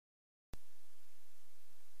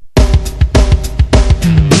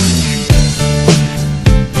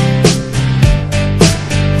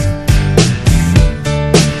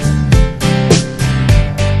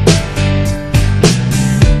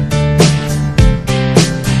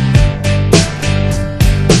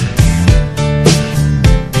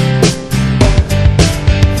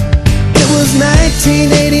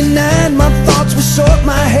1989, my thoughts were short,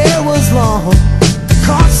 my hair was long,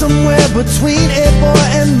 caught somewhere between a boy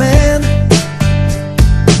and man.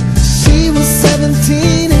 She was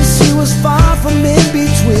 17 and she was far from in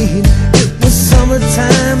between. It was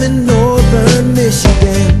summertime in northern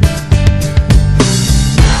Michigan.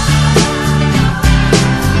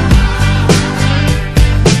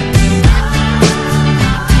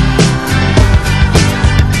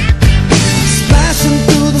 Splashing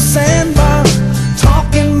through the sandbar,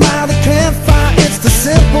 talking by the campfire. It's the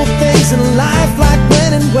simple things in life, like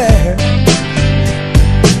when and where.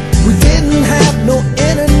 We didn't have no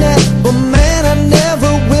internet, but man, I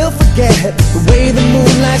never will forget the way the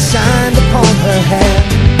moonlight shined upon her hair.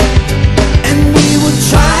 And we were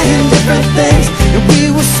trying different things, and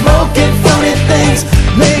we were smoking funny things,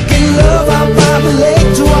 making love out by the lake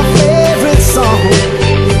to our favorite song,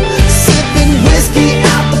 sipping whiskey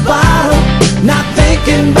out the bottle, not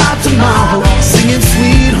thinking about tomorrow, singing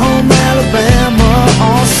Sweet Home Alabama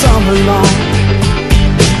all summer long.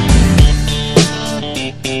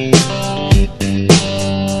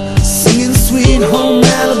 Singing Sweet Home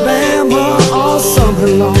Alabama all summer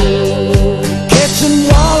long. Catching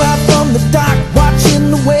walleye from the dock,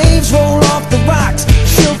 watching the waves roll off the rocks.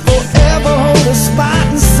 She'll forever hold a spot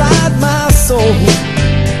inside my soul.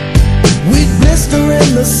 We'd blister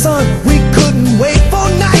in the sun, we couldn't wait for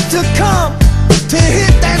night to come, to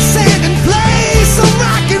hit that sand and play some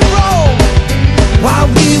rock and roll. While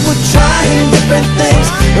we were trying different things,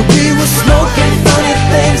 and we were smoking funny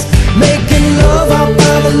things, making love out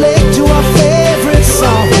by the lake to our favorite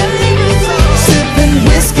song, sipping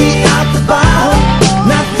whiskey out the bottle,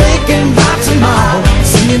 not thinking about tomorrow,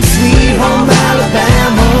 singing Sweet Home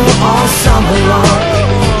Alabama all summer long.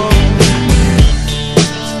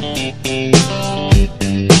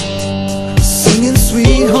 Singing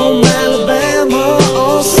Sweet Home Alabama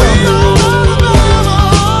all summer long.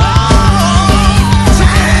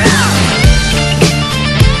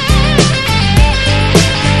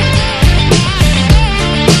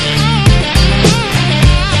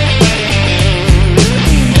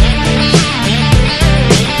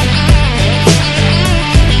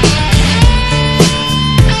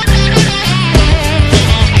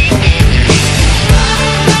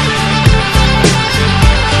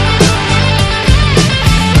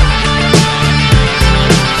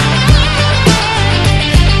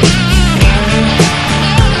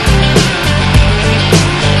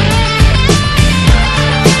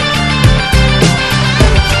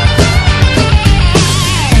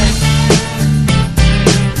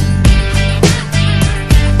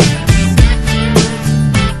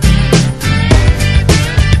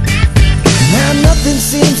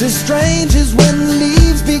 Seems as strange as when the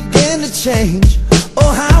leaves begin to change.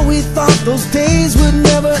 Oh, how we thought those days would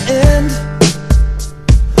never end.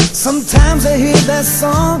 Sometimes I hear that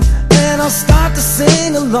song and I'll start to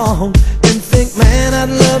sing along and think, man, I'd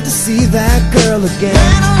love to see that girl again.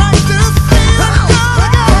 Man, I'd like to see that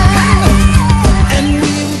girl again. And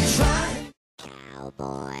we would try.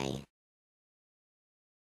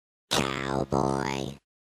 Cowboy.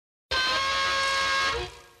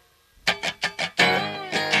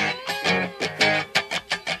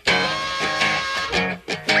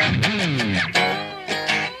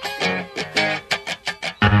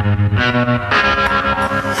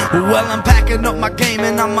 Well, I'm packing up my game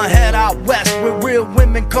and I'ma head out west, where real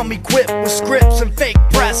women come equipped with scripts and fake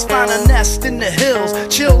press. Find a nest in the hills,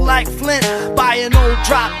 chill like Flint, buy an old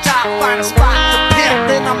drop top, find a spot to pimp.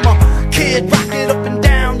 Then I'm a kid, rock it up and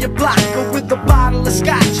down your block, go with a bottle of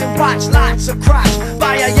scotch and watch lots of crotch.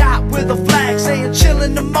 Buy a yacht with a flag saying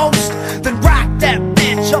chillin' the most, then rock that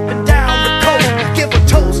bitch up and down the coast. Give a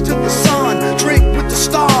toast to the sun, drink with the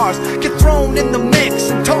stars, get thrown in the mix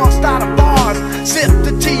and tossed out of bars. Sip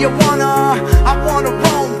the Tijuana, I wanna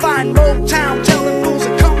roam, find Motown, telling fools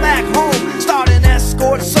to come back home. Start an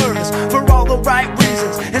escort service for all the right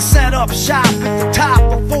reasons, and set up shop at the top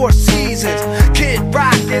of Four Seasons. Kid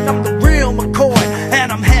rockin', I'm the real McCoy,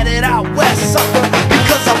 and I'm headed out west, sucker,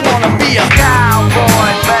 because I wanna be a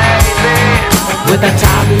cowboy, baby, with a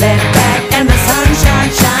top left back and the sunshine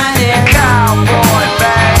shining. Cowboy,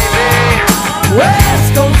 baby,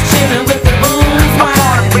 West Coast chillin' with the blues I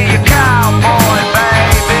wanna be a cowboy,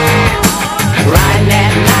 baby, riding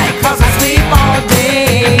at night 'cause I sleep all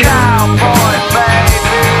day. cowboy,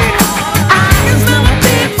 baby. I can smell a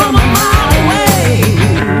pig from a mile away.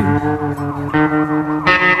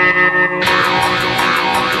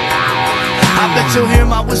 I bet you'll hear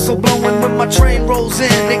my whistle blowing when my train rolls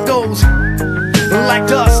in. It goes like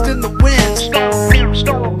dust in the wind.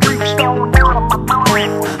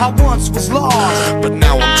 I once was lost, but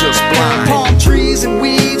now I'm just blind. Palm trees and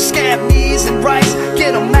weeds, scab knees and rice.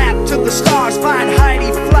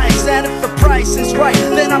 price is right,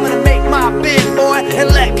 then I'm gonna make my bid, boy.